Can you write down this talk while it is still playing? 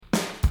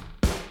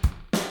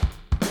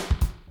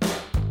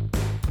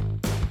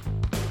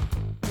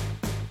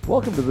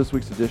Welcome to this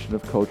week's edition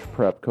of Coach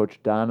Prep. Coach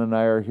Don and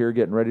I are here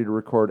getting ready to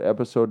record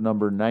episode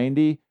number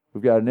 90.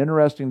 We've got an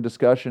interesting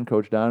discussion.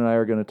 Coach Don and I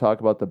are going to talk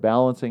about the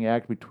balancing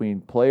act between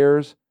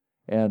players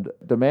and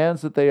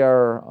demands that they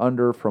are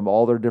under from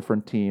all their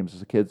different teams.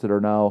 The kids that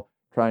are now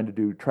trying to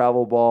do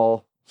travel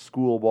ball,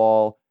 school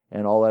ball,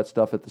 and all that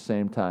stuff at the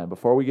same time.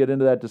 Before we get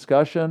into that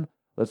discussion,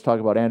 let's talk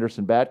about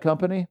Anderson Bat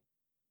Company.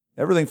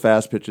 Everything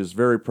Fast Pitch is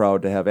very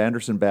proud to have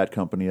Anderson Bat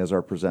Company as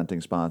our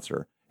presenting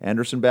sponsor.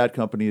 Anderson Bat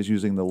Company is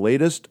using the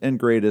latest and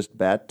greatest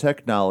bat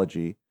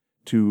technology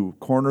to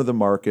corner the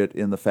market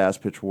in the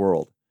fast pitch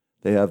world.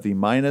 They have the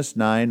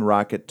 -9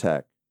 Rocket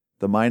Tech,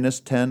 the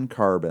 -10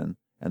 Carbon,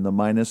 and the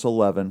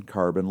 -11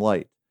 Carbon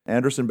Light.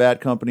 Anderson Bat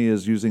Company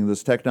is using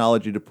this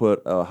technology to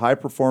put a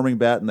high-performing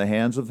bat in the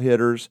hands of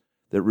hitters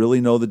that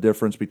really know the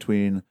difference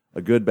between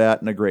a good bat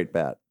and a great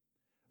bat.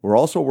 We're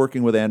also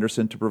working with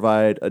Anderson to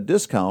provide a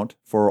discount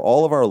for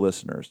all of our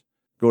listeners.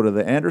 Go to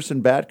the Anderson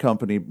Bat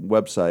Company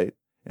website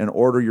and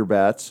order your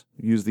bats.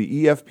 Use the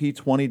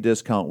EFP20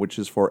 discount, which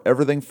is for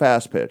everything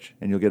fast pitch,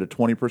 and you'll get a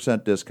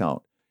 20%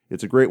 discount.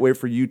 It's a great way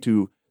for you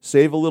to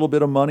save a little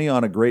bit of money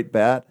on a great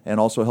bat and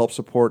also help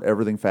support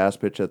everything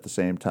fast pitch at the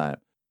same time.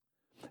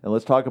 And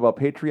let's talk about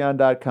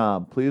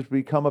Patreon.com. Please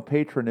become a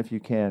patron if you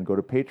can. Go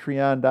to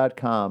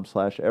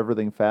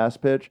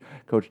Patreon.com/everythingfastpitch.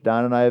 Coach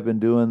Don and I have been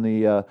doing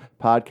the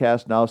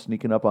podcast now,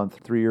 sneaking up on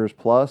 3 years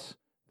plus.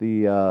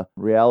 The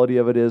reality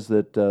of it is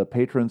that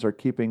patrons are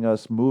keeping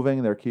us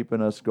moving. They're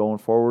keeping us going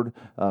forward.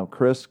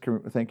 Chris,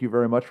 thank you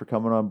very much for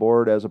coming on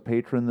board as a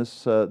patron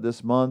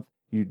this month.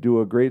 You do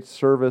a great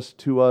service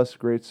to us,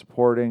 great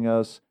supporting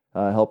us,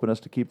 helping us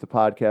to keep the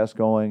podcast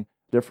going,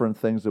 different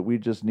things that we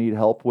just need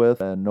help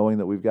with, and knowing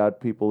that we've got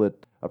people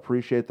that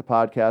appreciate the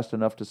podcast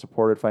enough to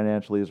support it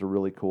financially is a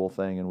really cool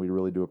thing, and we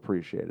really do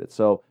appreciate it.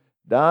 So,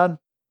 Don,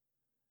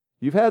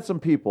 you've had some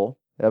people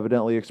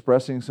evidently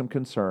expressing some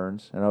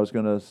concerns, and I was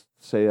going to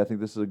say I think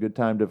this is a good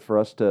time for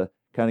us to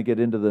kind of get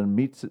into the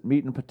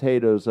meat and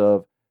potatoes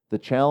of the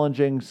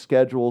challenging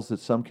schedules that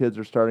some kids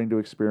are starting to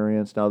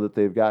experience now that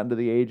they've gotten to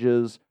the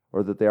ages,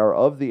 or that they are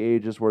of the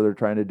ages where they're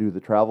trying to do the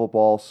travel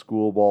ball,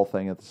 school ball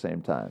thing at the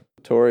same time.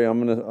 Tori,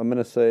 I'm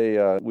gonna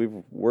say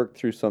we've worked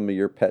through some of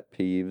your pet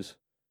peeves,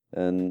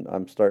 and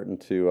I'm starting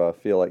to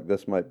feel like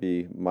this might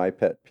be my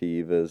pet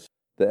peeve is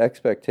the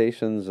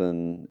expectations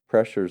and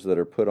pressures that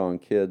are put on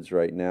kids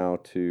right now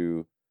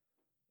to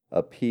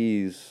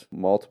appease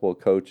multiple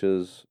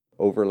coaches,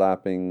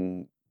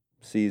 overlapping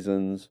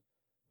seasons,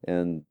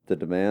 and the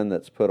demand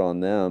that's put on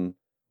them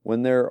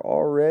when they're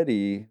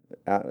already,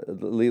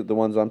 the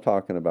ones I'm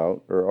talking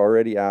about, are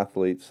already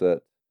athletes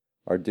that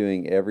are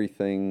doing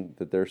everything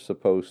that they're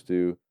supposed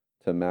to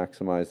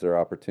maximize their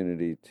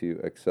opportunity to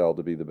excel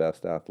to be the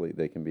best athlete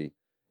they can be.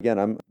 Again,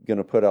 I'm going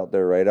to put out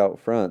there right out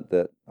front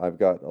that I've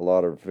got a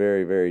lot of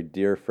very, very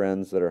dear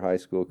friends that are high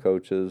school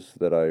coaches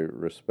that I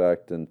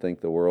respect and think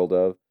the world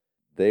of.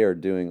 They are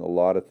doing a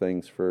lot of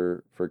things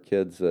for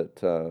kids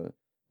that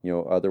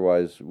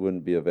otherwise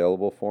wouldn't be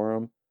available for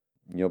them.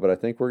 But I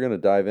think we're going to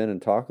dive in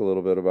and talk a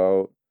little bit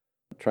about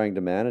trying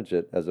to manage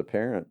it as a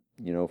parent,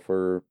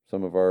 for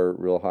some of our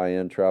real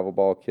high-end travel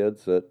ball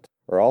kids that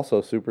are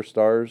also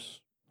superstars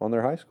on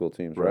their high school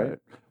teams, right?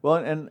 Well,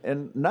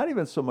 and not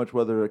even so much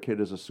whether a kid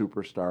is a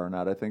superstar or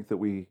not. I think that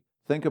we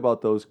think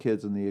about those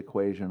kids in the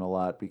equation a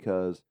lot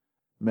because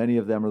many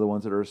of them are the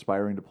ones that are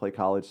aspiring to play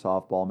college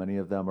softball. Many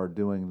of them are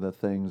doing the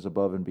things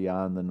above and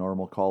beyond the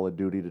normal call of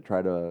duty to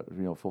try to,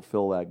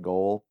 fulfill that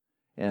goal.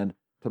 And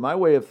to my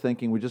way of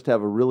thinking, we just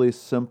have a really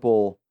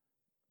simple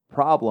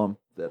problem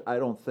that I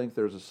don't think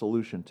there's a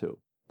solution to.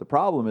 The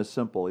problem is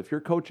simple. If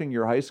you're coaching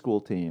your high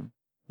school team,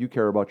 you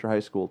care about your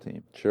high school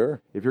team.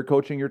 Sure. If you're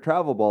coaching your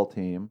travel ball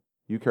team,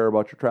 you care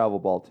about your travel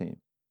ball team.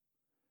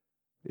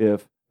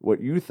 If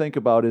what you think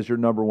about is your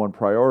number one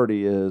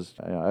priority is,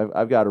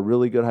 I've got a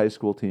really good high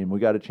school team. We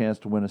got a chance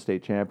to win a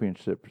state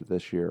championship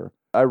this year.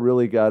 I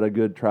really got a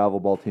good travel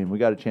ball team. We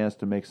got a chance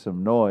to make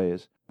some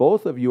noise.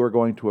 Both of you are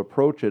going to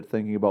approach it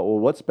thinking about, well,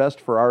 what's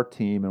best for our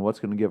team and what's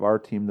going to give our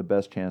team the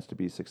best chance to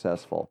be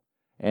successful.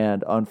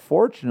 And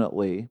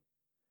unfortunately,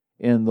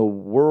 in the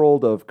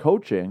world of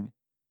coaching,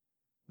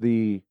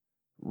 the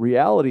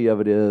reality of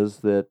it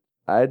is that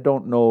I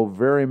don't know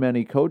very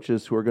many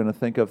coaches who are going to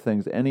think of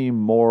things any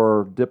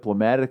more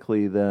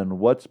diplomatically than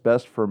what's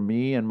best for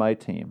me and my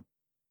team.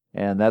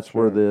 And that's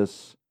Sure. where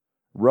this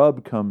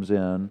rub comes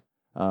in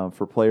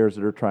for players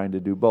that are trying to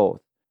do both.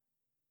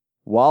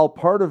 While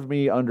part of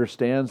me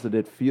understands that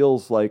it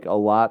feels like a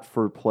lot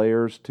for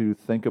players to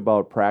think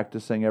about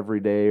practicing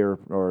every day,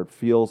 or it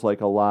feels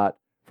like a lot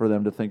for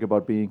them to think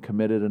about being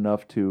committed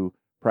enough to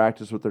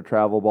practice with their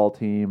travel ball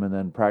team and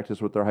then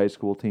practice with their high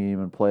school team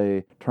and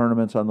play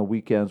tournaments on the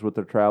weekends with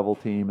their travel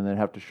team and then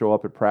have to show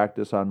up at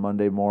practice on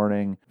Monday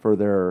morning for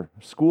their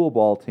school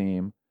ball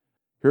team.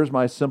 Here's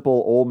my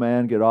simple old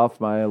man get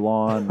off my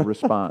lawn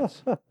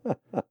response.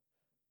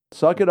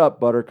 Suck it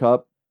up,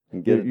 Buttercup.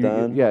 And get it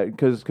done. Yeah,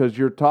 because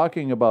you're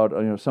talking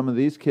about some of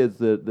these kids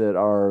that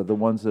are the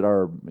ones that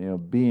are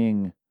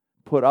being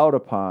put out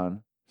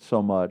upon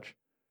so much,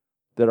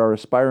 that are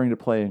aspiring to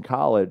play in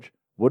college.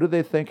 What do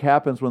they think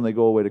happens when they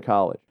go away to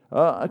college?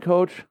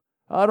 Coach,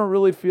 I don't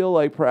really feel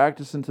like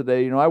practicing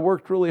today. I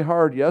worked really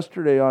hard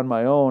yesterday on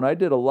my own. I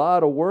did a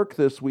lot of work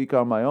this week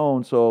on my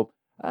own, so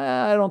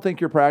I don't think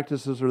your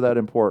practices are that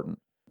important.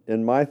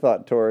 In my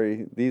thought,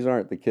 Tori, these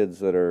aren't the kids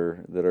that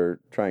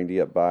are trying to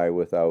get by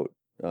without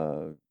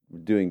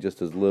doing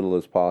just as little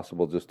as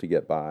possible just to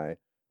get by.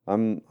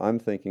 I'm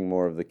thinking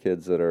more of the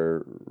kids that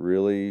are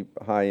really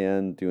high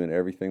end, doing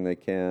everything they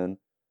can,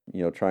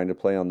 trying to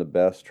play on the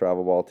best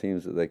travel ball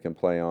teams that they can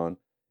play on,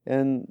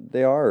 and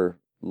they are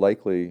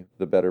likely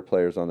the better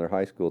players on their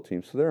high school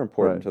team, so they're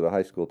important to the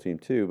high school team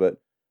too.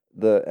 But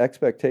the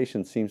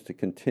expectation seems to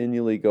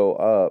continually go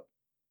up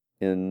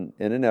in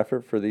an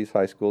effort for these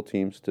high school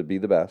teams to be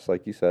the best,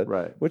 like you said,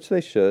 which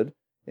they should.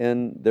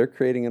 And they're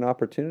creating an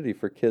opportunity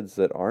for kids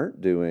that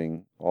aren't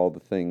doing all the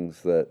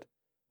things that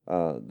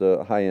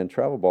the high-end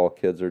travel ball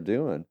kids are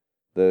doing,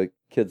 the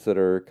kids that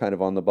are kind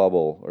of on the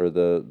bubble, or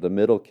the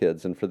middle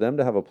kids, and for them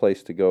to have a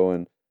place to go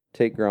and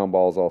take ground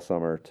balls all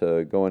summer,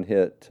 to go and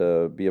hit,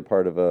 to be a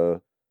part of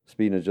a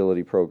speed and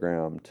agility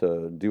program,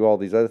 to do all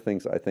these other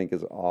things, I think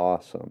is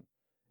awesome.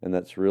 And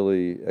that's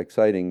really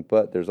exciting.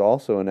 But there's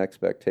also an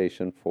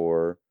expectation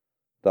for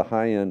the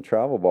high-end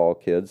travel ball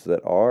kids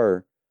that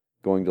are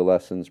going to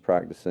lessons,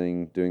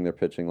 practicing, doing their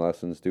pitching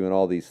lessons, doing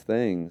all these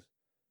things,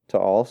 to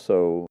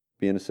also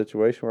be in a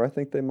situation where I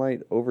think they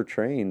might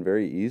overtrain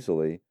very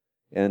easily.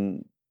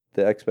 And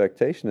the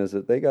expectation is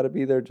that they got to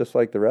be there just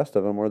like the rest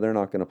of them, or they're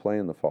not going to play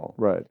in the fall.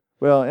 Right.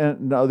 Well,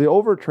 and now the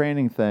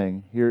overtraining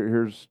thing,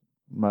 here's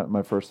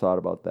my first thought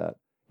about that.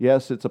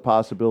 Yes, it's a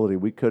possibility.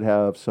 We could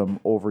have some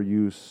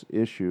overuse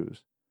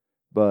issues,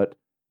 but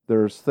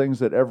there's things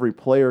that every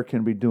player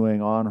can be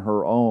doing on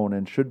her own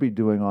and should be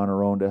doing on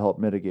her own to help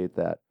mitigate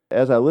that.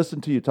 As I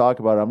listen to you talk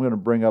about it, I'm going to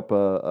bring up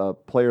a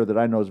player that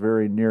I know is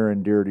very near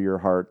and dear to your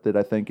heart, that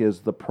I think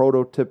is the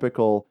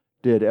prototypical,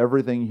 did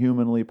everything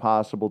humanly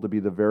possible to be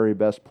the very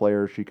best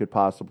player she could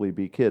possibly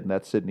be kid, and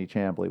that's Sydney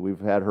Chamblee.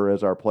 We've had her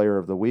as our player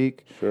of the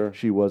week. Sure.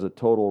 She was a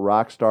total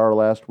rock star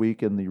last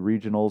week in the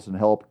regionals and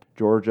helped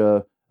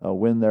Georgia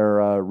win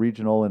their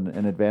regional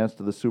and advance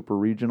to the super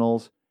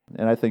regionals.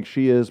 And I think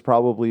she is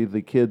probably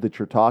the kid that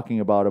you're talking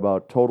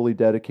about totally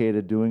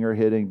dedicated, doing her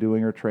hitting,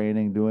 doing her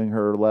training, doing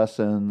her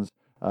lessons,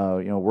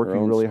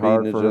 working really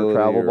hard for her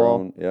travel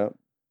ball. Yep.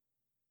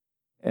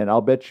 And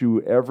I'll bet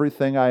you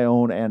everything I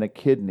own and a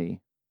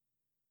kidney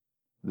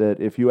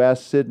that if you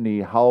ask Sydney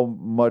how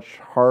much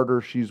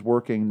harder she's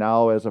working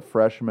now as a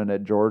freshman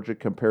at Georgia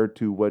compared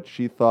to what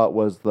she thought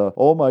was the,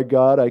 oh my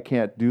God, I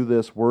can't do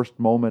this, worst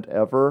moment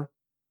ever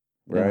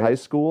in high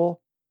school,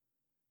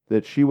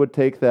 that she would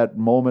take that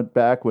moment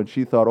back when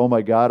she thought, oh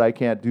my God, I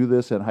can't do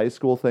this in high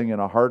school thing in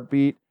a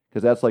heartbeat,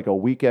 because that's like a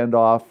weekend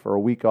off or a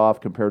week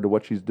off compared to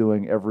what she's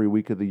doing every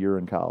week of the year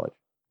in college.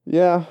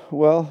 Yeah,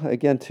 well,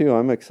 again, too,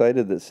 I'm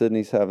excited that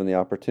Sydney's having the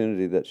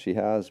opportunity that she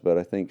has, but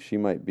I think she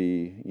might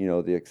be,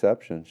 the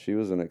exception. She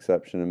was an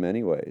exception in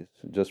many ways,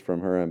 just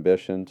from her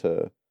ambition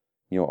to,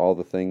 all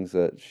the things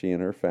that she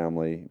and her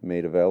family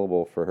made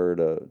available for her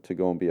to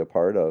go and be a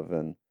part of.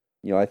 And,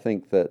 I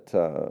think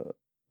that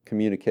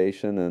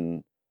communication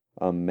and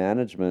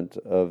management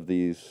of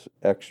these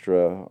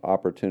extra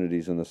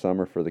opportunities in the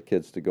summer for the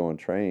kids to go and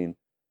train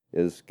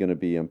is going to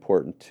be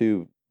important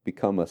to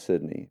become a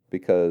Sydney,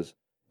 because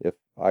if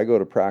I go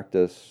to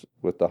practice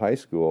with the high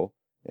school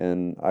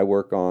and I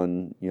work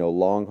on,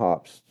 long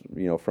hops,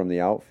 from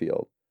the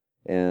outfield,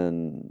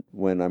 and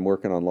when I'm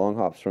working on long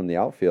hops from the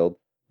outfield,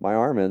 my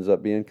arm ends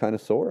up being kind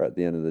of sore at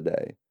the end of the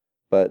day.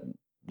 But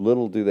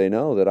little do they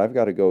know that I've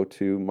got to go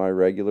to my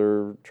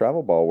regular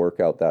travel ball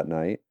workout that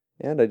night,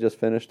 and I just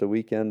finished a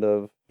weekend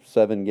of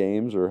 7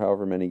 games or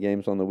however many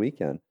games on the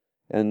weekend.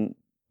 And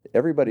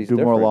everybody's do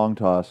different. More long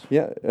toss.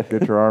 Yeah.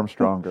 Get your arm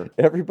stronger.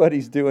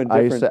 Everybody's doing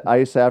different.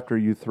 Ice after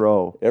you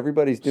throw.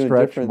 Everybody's doing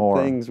Stretch different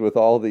more. things with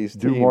all these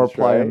teams. Do more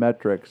right?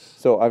 plyometrics.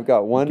 So I've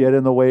got one. Get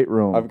in the weight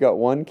room. I've got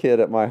one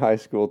kid at my high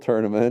school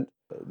tournament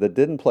that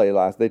didn't play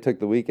last. They took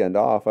the weekend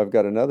off. I've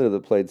got another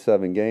that played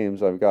 7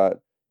 games. I've got,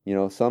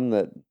 some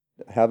that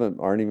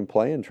aren't even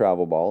playing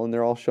travel ball, and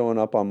they're all showing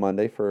up on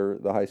Monday for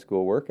the high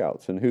school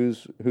workouts. And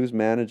who's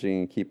managing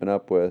and keeping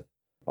up with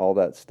all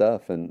that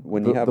stuff? And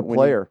when you have the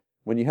player.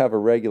 When you have a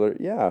regular,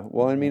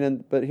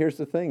 but here's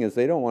the thing: is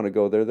they don't want to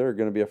go there. They're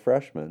going to be a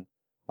freshman.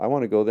 I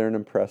want to go there and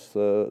impress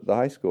the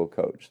high school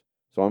coach.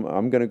 So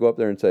I'm going to go up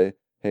there and say,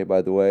 hey,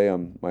 by the way,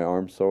 my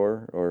arm's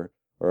sore, or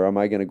am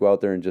I going to go out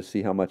there and just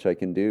see how much I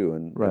can do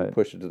and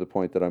push it to the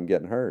point that I'm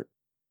getting hurt?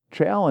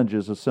 Challenge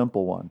is a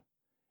simple one.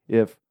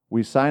 If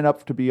we sign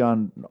up to be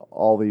on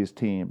all these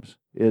teams,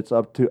 it's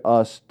up to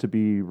us to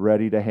be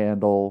ready to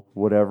handle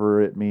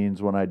whatever it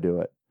means when I do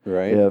it.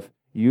 Right. If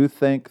you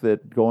think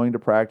that going to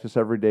practice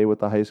every day with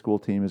the high school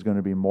team is going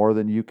to be more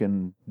than you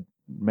can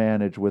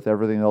manage with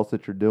everything else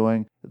that you're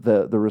doing,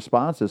 the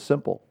response is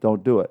simple.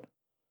 Don't do it.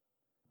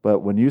 But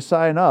when you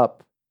sign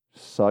up,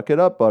 suck it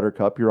up,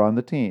 Buttercup. You're on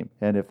the team.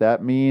 And if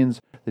that means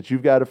that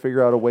you've got to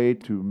figure out a way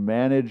to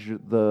manage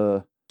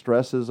the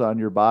stresses on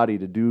your body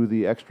to do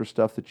the extra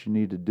stuff that you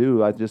need to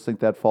do, I just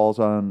think that falls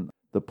on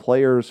the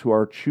players who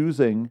are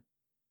choosing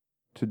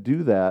to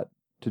do that,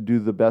 to do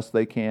the best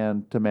they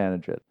can to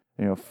manage it.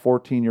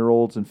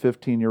 14-year-olds and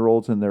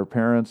 15-year-olds and their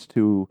parents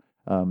to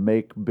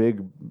make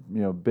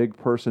big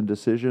person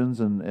decisions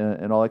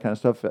and all that kind of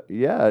stuff.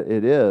 Yeah,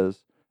 it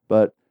is.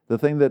 But the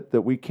thing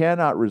that we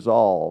cannot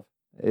resolve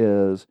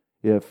is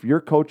if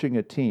you're coaching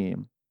a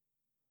team,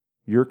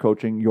 you're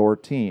coaching your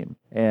team,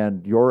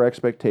 and your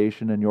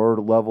expectation and your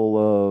level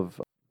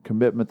of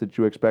commitment that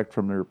you expect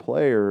from your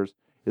players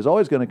is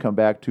always going to come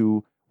back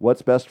to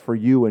what's best for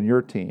you and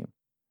your team.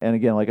 And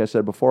again, like I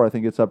said before, I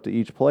think it's up to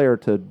each player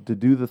to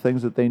do the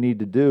things that they need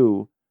to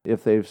do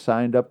if they've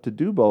signed up to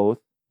do both,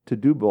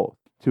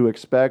 to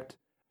expect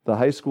the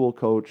high school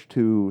coach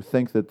to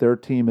think that their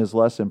team is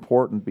less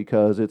important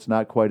because it's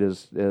not quite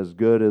as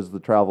good as the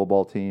travel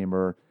ball team,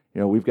 or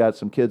we've got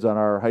some kids on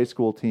our high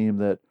school team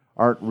that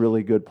aren't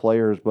really good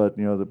players, but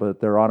but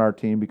they're on our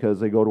team because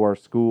they go to our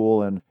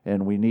school,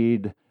 and we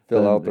need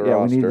out the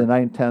roster. We need the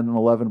 9, 10, and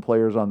 11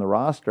 players on the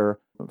roster.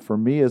 For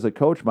me as a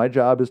coach, my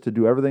job is to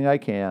do everything I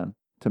can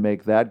to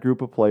make that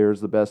group of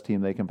players the best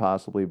team they can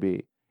possibly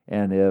be.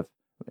 And if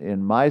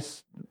in my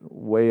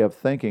way of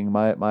thinking,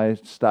 my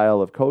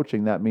style of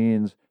coaching, that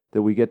means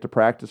that we get to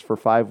practice for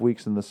 5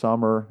 weeks in the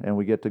summer and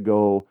we get to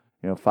go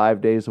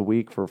 5 days a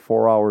week for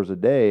 4 hours a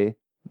day,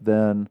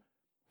 then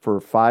for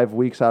 5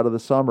 weeks out of the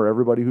summer,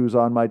 everybody who's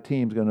on my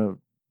team is going to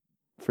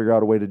figure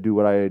out a way to do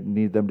what I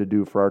need them to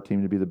do for our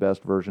team to be the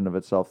best version of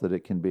itself that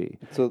it can be.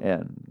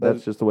 And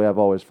that's just the way I've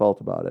always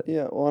felt about it.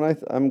 Yeah, well,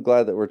 and I'm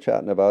glad that we're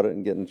chatting about it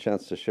and getting a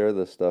chance to share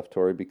this stuff,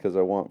 Tori, because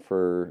I want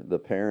for the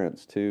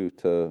parents, too,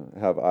 to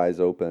have eyes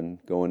open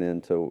going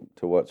into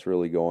what's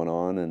really going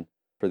on, and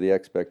for the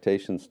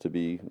expectations to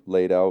be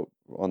laid out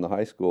on the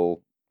high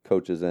school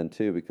coaches' end,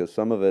 too, because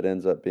some of it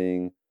ends up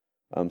being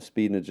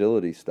speed and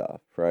agility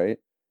stuff, right?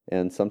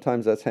 And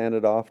sometimes that's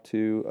handed off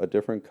to a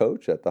different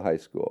coach at the high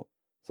school.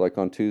 It's like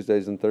on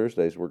Tuesdays and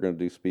Thursdays, we're going to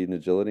do speed and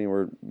agility, and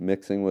we're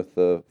mixing with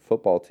the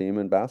football team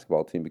and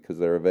basketball team because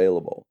they're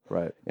available.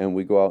 Right. And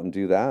we go out and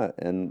do that,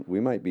 and we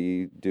might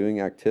be doing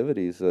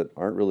activities that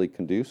aren't really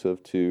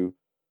conducive to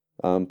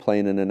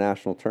playing in a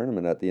national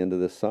tournament at the end of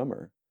this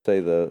summer. Say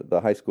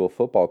the high school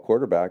football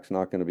quarterback's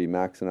not going to be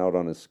maxing out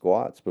on his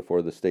squats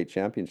before the state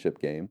championship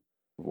game.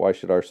 Why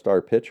should our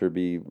star pitcher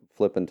be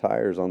flipping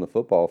tires on the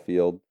football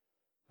field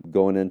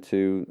going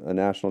into a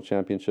national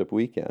championship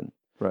weekend?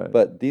 Right.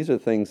 But these are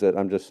things that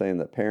I'm just saying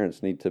that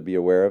parents need to be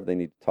aware of. They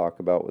need to talk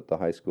about with the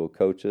high school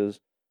coaches.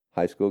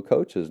 High school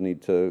coaches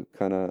need to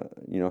kind of,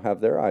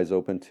 have their eyes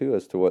open too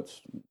as to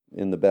what's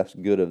in the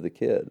best good of the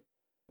kid,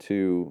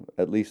 to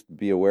at least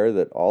be aware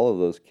that all of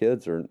those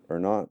kids are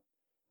not,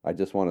 I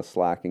just want to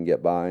slack and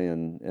get by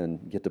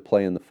and get to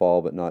play in the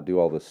fall but not do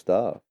all this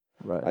stuff.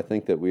 Right. I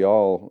think that we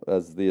all,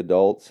 as the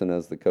adults and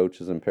as the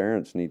coaches and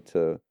parents, need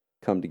to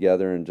come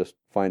together and just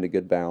find a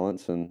good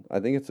balance. And I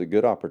think it's a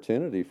good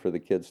opportunity for the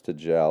kids to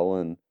gel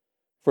and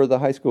for the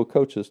high school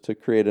coaches to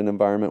create an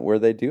environment where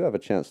they do have a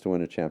chance to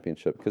win a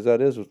championship, because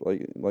that is,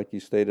 like you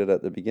stated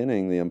at the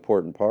beginning, the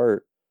important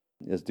part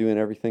is doing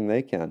everything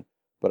they can.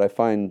 But I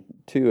find,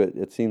 too,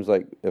 it seems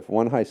like if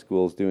one high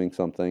school is doing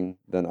something,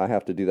 then I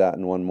have to do that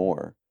and one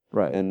more.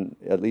 Right. And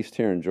at least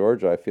here in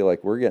Georgia, I feel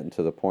like we're getting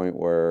to the point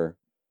where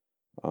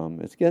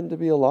it's getting to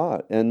be a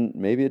lot. And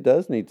maybe it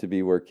does need to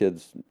be where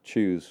kids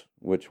choose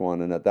which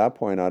one. And at that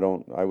point, I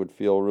would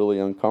feel really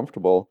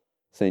uncomfortable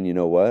saying, you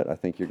know what, I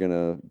think you're going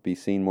to be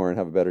seen more and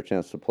have a better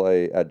chance to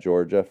play at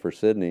Georgia for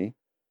Sydney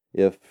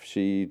if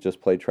she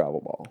just played travel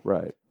ball.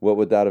 Right. What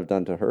would that have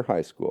done to her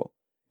high school?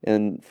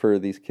 And for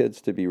these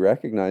kids to be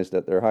recognized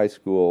at their high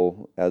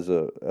school as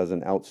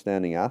an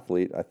outstanding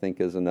athlete, I think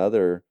is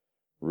another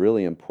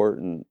really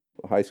important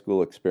high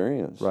school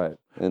experience. Right.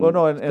 And, well,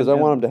 no, because I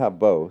want them to have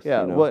both.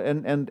 Yeah. Well,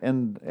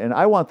 and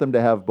I want them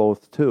to have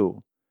both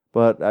too,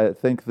 but I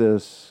think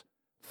this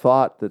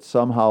thought that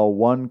somehow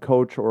one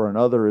coach or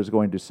another is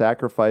going to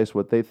sacrifice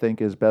what they think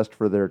is best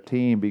for their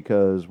team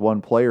because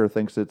one player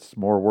thinks it's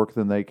more work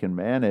than they can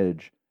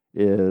manage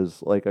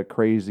is like a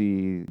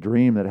crazy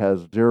dream that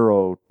has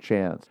zero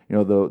chance.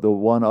 The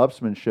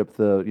one-upsmanship,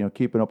 the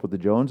keeping up with the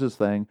Joneses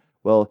thing.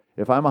 Well,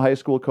 if I'm a high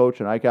school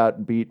coach and I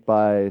got beat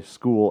by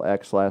school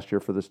X last year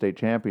for the state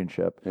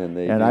championship,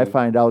 and I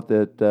find out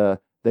that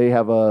they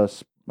have a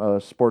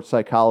sports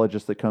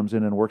psychologist that comes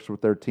in and works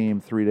with their team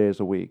 3 days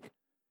a week.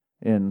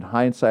 In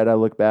hindsight, I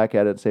look back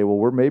at it and say, well,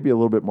 we're maybe a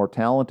little bit more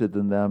talented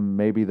than them.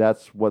 Maybe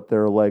that's what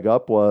their leg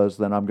up was.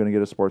 Then I'm going to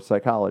get a sports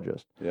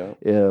psychologist. Yeah.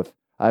 If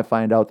I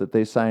find out that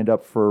they signed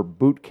up for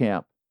boot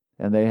camp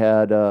and they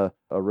had a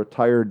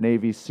retired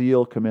Navy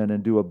SEAL come in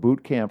and do a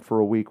boot camp for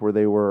a week where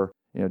they were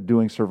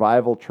doing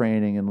survival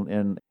training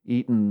and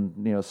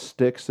eating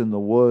sticks in the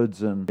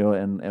woods and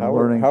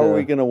learning. How are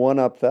we going to one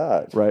up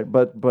that? Right,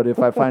 but if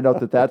I find out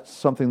that that's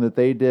something that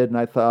they did, and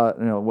I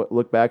thought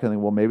look back and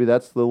think, well, maybe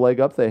that's the leg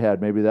up they had.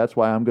 Maybe that's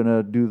why I'm going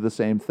to do the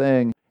same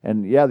thing.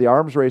 And yeah, the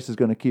arms race is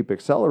going to keep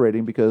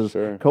accelerating because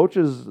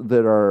coaches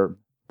the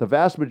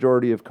vast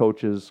majority of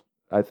coaches,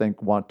 I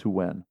think, want to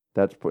win.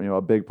 That's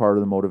a big part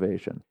of the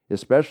motivation,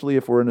 especially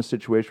if we're in a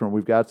situation where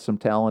we've got some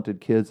talented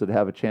kids that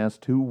have a chance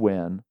to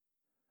win.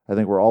 I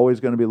think we're always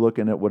going to be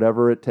looking at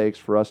whatever it takes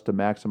for us to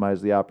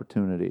maximize the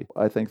opportunity.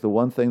 I think the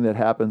one thing that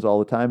happens all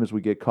the time is we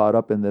get caught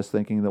up in this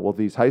thinking that, well,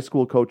 these high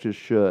school coaches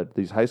should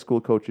be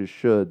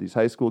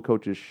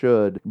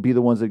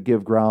the ones that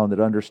give ground,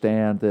 that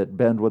understand, that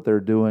bend what they're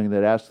doing,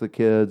 that ask the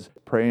kids,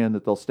 praying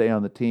that they'll stay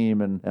on the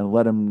team and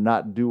let them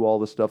not do all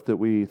the stuff that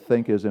we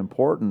think is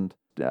important.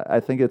 I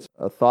think it's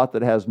a thought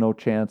that has no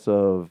chance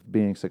of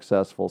being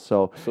successful.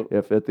 So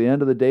if at the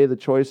end of the day the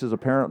choice is a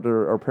parent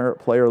or parent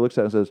player looks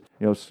at it and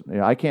says,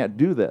 I can't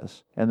do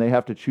this, and they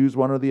have to choose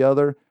one or the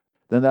other,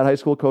 then that high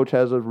school coach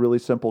has a really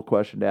simple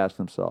question to ask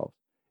themselves.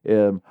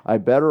 Am I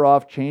better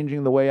off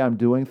changing the way I'm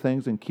doing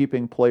things and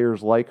keeping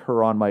players like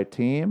her on my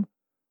team,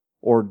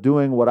 or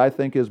doing what I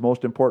think is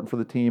most important for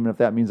the team? And if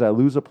that means I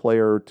lose a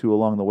player or two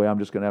along the way, I'm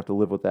just going to have to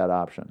live with that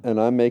option.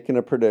 And I'm making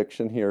a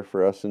prediction here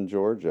for us in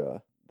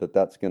Georgia that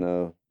that's going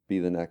to be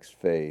the next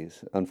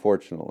phase,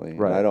 unfortunately.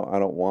 Right. And I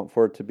don't want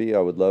for it to be. I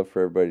would love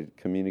for everybody to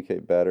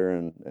communicate better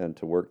and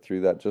to work through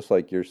that, just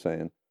like you're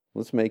saying.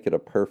 Let's make it a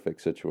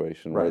perfect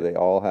situation where they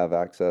all have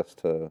access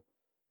to,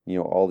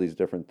 all these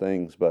different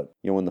things. But,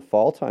 when the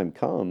fall time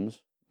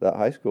comes, that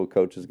high school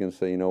coach is going to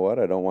say, you know what,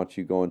 I don't want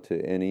you going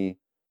to any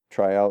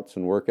tryouts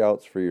and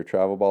workouts for your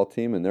travel ball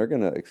team, and they're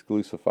going to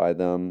exclusify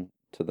them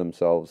to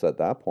themselves at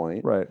that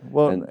point. Right.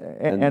 Well,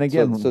 and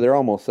again, so they're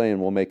almost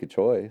saying we'll make a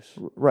choice.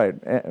 Right.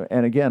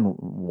 And again,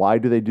 why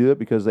do they do it?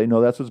 Because they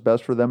know that's what's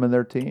best for them and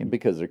their team.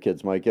 Because their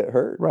kids might get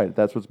hurt. Right.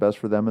 That's what's best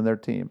for them and their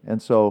team.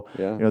 And so,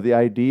 the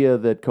idea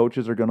that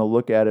coaches are going to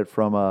look at it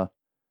from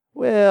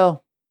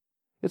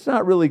it's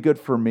not really good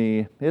for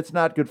me. It's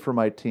not good for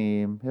my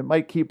team. It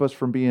might keep us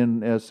from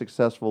being as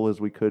successful as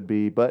we could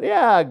be, but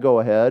go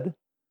ahead.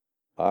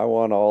 I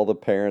want all the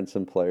parents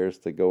and players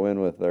to go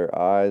in with their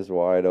eyes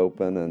wide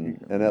open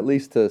and at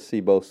least to see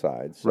both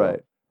sides. So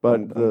right. But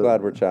I'm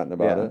glad we're chatting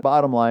about it.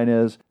 Bottom line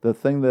is, the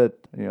thing that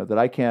that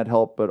I can't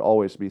help but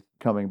always be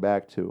coming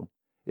back to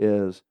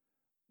is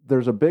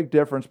there's a big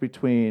difference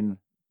between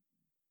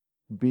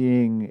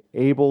being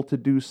able to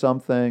do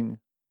something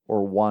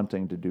or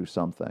wanting to do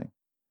something.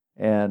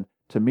 And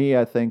to me,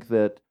 I think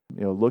that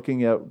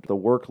looking at the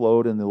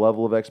workload and the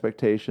level of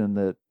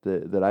expectation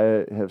that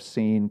I have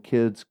seen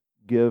kids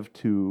give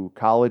to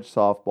college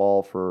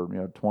softball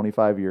for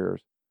 25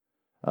 years,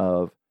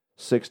 of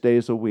 6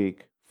 days a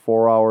week,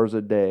 4 hours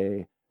a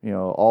day,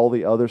 all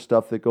the other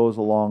stuff that goes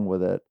along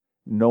with it,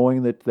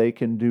 knowing that they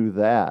can do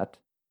that,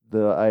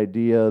 the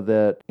idea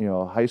that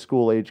high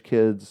school age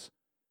kids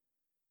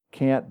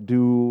can't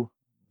do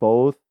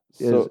both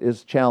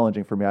is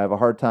challenging for me. I have a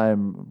hard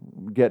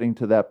time getting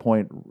to that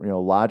point,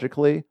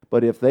 logically.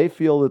 But if they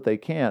feel that they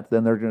can't,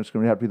 then they're just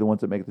going to have to be the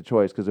ones that make the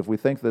choice. Because if we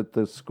think that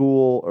the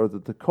school or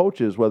that the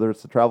coaches, whether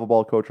it's the travel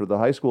ball coach or the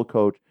high school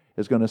coach,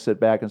 is going to sit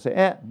back and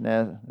say,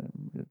 nah,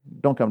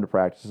 don't come to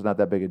practice. It's not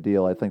that big a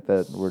deal. I think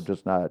that we're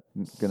just not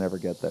going to ever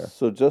get there.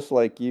 So just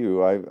like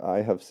you,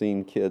 I have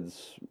seen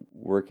kids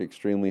work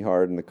extremely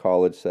hard in the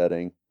college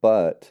setting.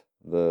 But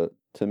to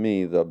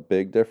me, the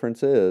big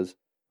difference is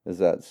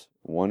that's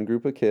one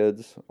group of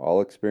kids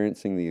all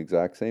experiencing the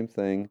exact same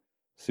thing,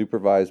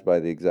 supervised by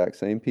the exact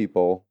same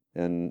people,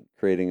 and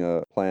creating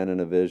a plan and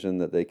a vision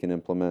that they can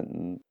implement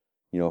and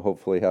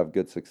hopefully have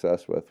good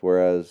success with.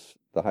 Whereas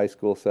the high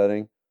school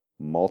setting,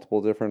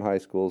 multiple different high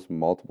schools,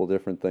 multiple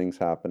different things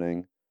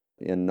happening,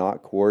 and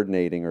not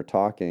coordinating or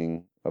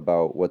talking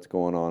about what's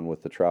going on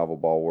with the travel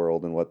ball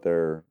world and what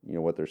their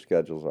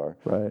schedules are.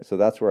 Right. So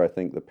that's where I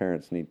think the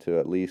parents need to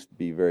at least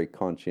be very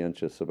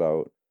conscientious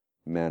about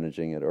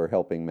managing it or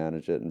helping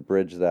manage it and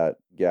bridge that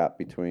gap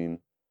between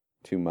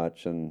too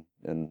much and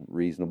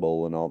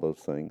reasonable and all those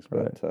things.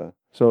 Right. But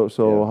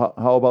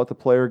how about the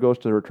player goes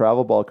to her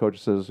travel ball coach and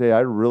says, hey, I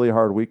had a really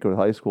hard week with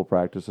high school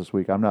practice this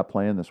week. I'm not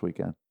playing this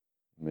weekend.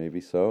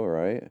 Maybe so,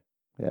 right?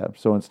 Yeah.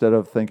 So instead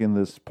of thinking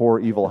this poor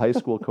evil high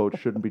school coach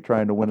shouldn't be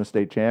trying to win a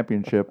state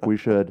championship, we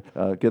should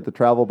get the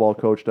travel ball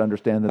coach to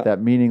understand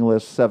that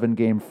meaningless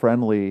 7-game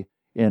friendly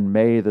in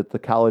May that the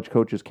college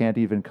coaches can't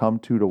even come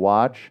to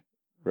watch.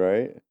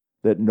 Right.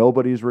 That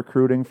nobody's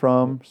recruiting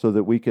from, so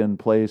that we can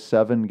play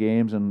 7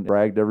 games and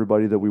brag to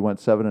everybody that we went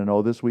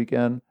 7-0 this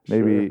weekend.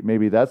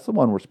 Maybe that's the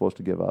one we're supposed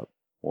to give up.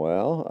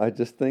 Well, I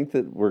just think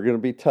that we're going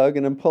to be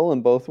tugging and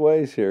pulling both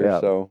ways here. Yeah.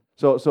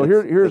 So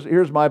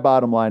here's my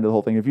bottom line to the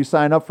whole thing. If you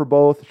sign up for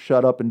both,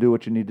 shut up and do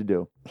what you need to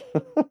do.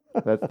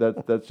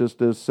 That's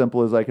just as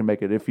simple as I can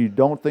make it. If you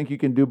don't think you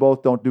can do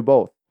both, don't do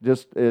both.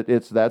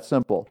 It's that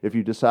simple. If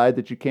you decide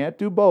that you can't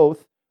do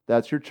both,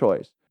 that's your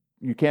choice.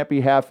 You can't be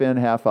half in,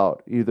 half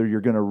out. Either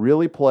you're going to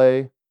really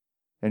play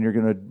and you're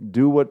going to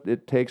do what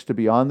it takes to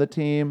be on the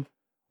team,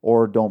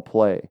 or don't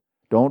play.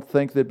 Don't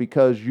think that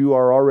because you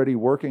are already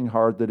working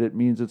hard that it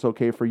means it's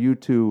okay for you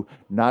to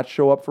not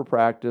show up for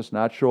practice,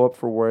 not show up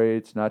for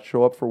weights, not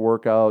show up for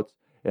workouts,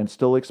 and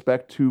still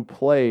expect to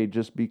play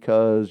just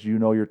because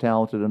you're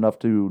talented enough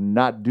to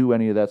not do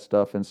any of that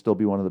stuff and still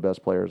be one of the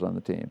best players on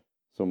the team.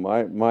 So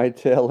my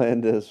tail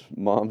end is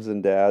moms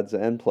and dads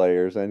and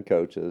players and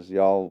coaches.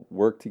 Y'all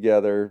work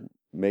together,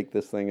 make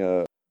this thing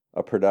a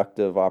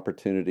productive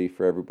opportunity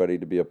for everybody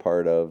to be a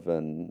part of,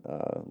 and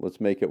let's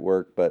make it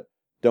work. But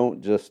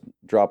don't just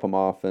drop them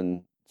off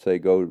and say,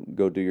 go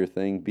do your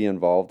thing. Be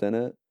involved in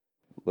it.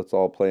 Let's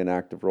all play an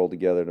active role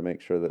together to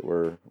make sure that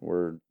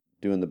we're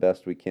doing the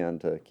best we can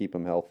to keep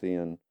them healthy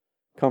and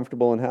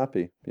comfortable and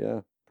happy.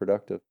 Yeah,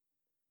 productive.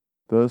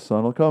 The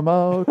sun will come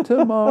out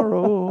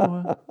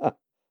tomorrow.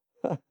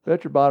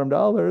 Bet your bottom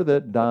dollar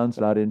that Don's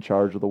not in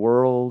charge of the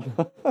world.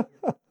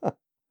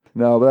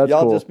 No, but that's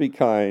Y'all cool. just be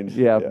kind.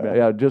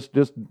 Yeah.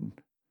 Just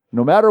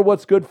no matter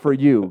what's good for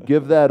you,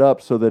 give that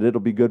up so that it'll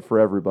be good for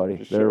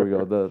everybody. Sure. There we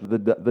go.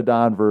 The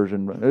Don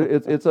version.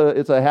 It's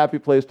a happy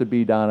place to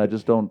be, Don. I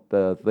just don't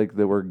think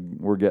that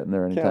we're getting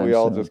there anytime Can't we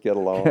all soon. just get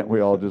along? Can't we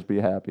all just be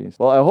happy?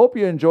 Well, I hope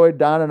you enjoyed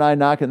Don and I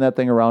knocking that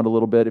thing around a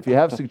little bit. If you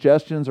have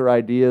suggestions or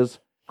ideas,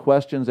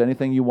 questions,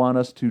 anything you want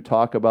us to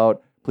talk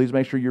about, please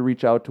make sure you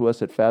reach out to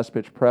us at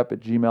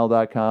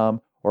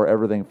fastpitchprep@gmail.com or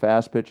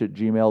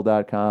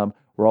everythingfastpitch@gmail.com.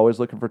 We're always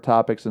looking for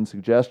topics and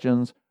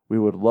suggestions. We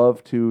would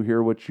love to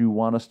hear what you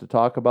want us to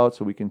talk about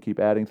so we can keep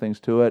adding things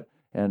to it,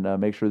 and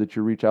make sure that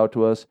you reach out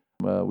to us.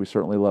 We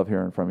certainly love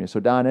hearing from you. So,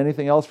 Don,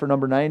 anything else for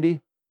number 90?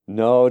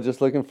 No,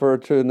 just looking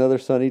forward to another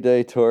sunny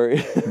day,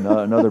 Tori.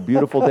 Another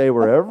beautiful day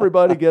where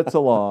everybody gets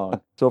along.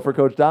 So for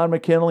Coach Don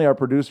McKinley, our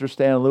producer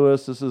Stan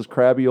Lewis, this is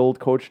crabby old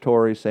Coach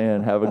Tori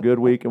saying have a good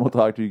week, and we'll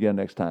talk to you again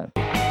next time.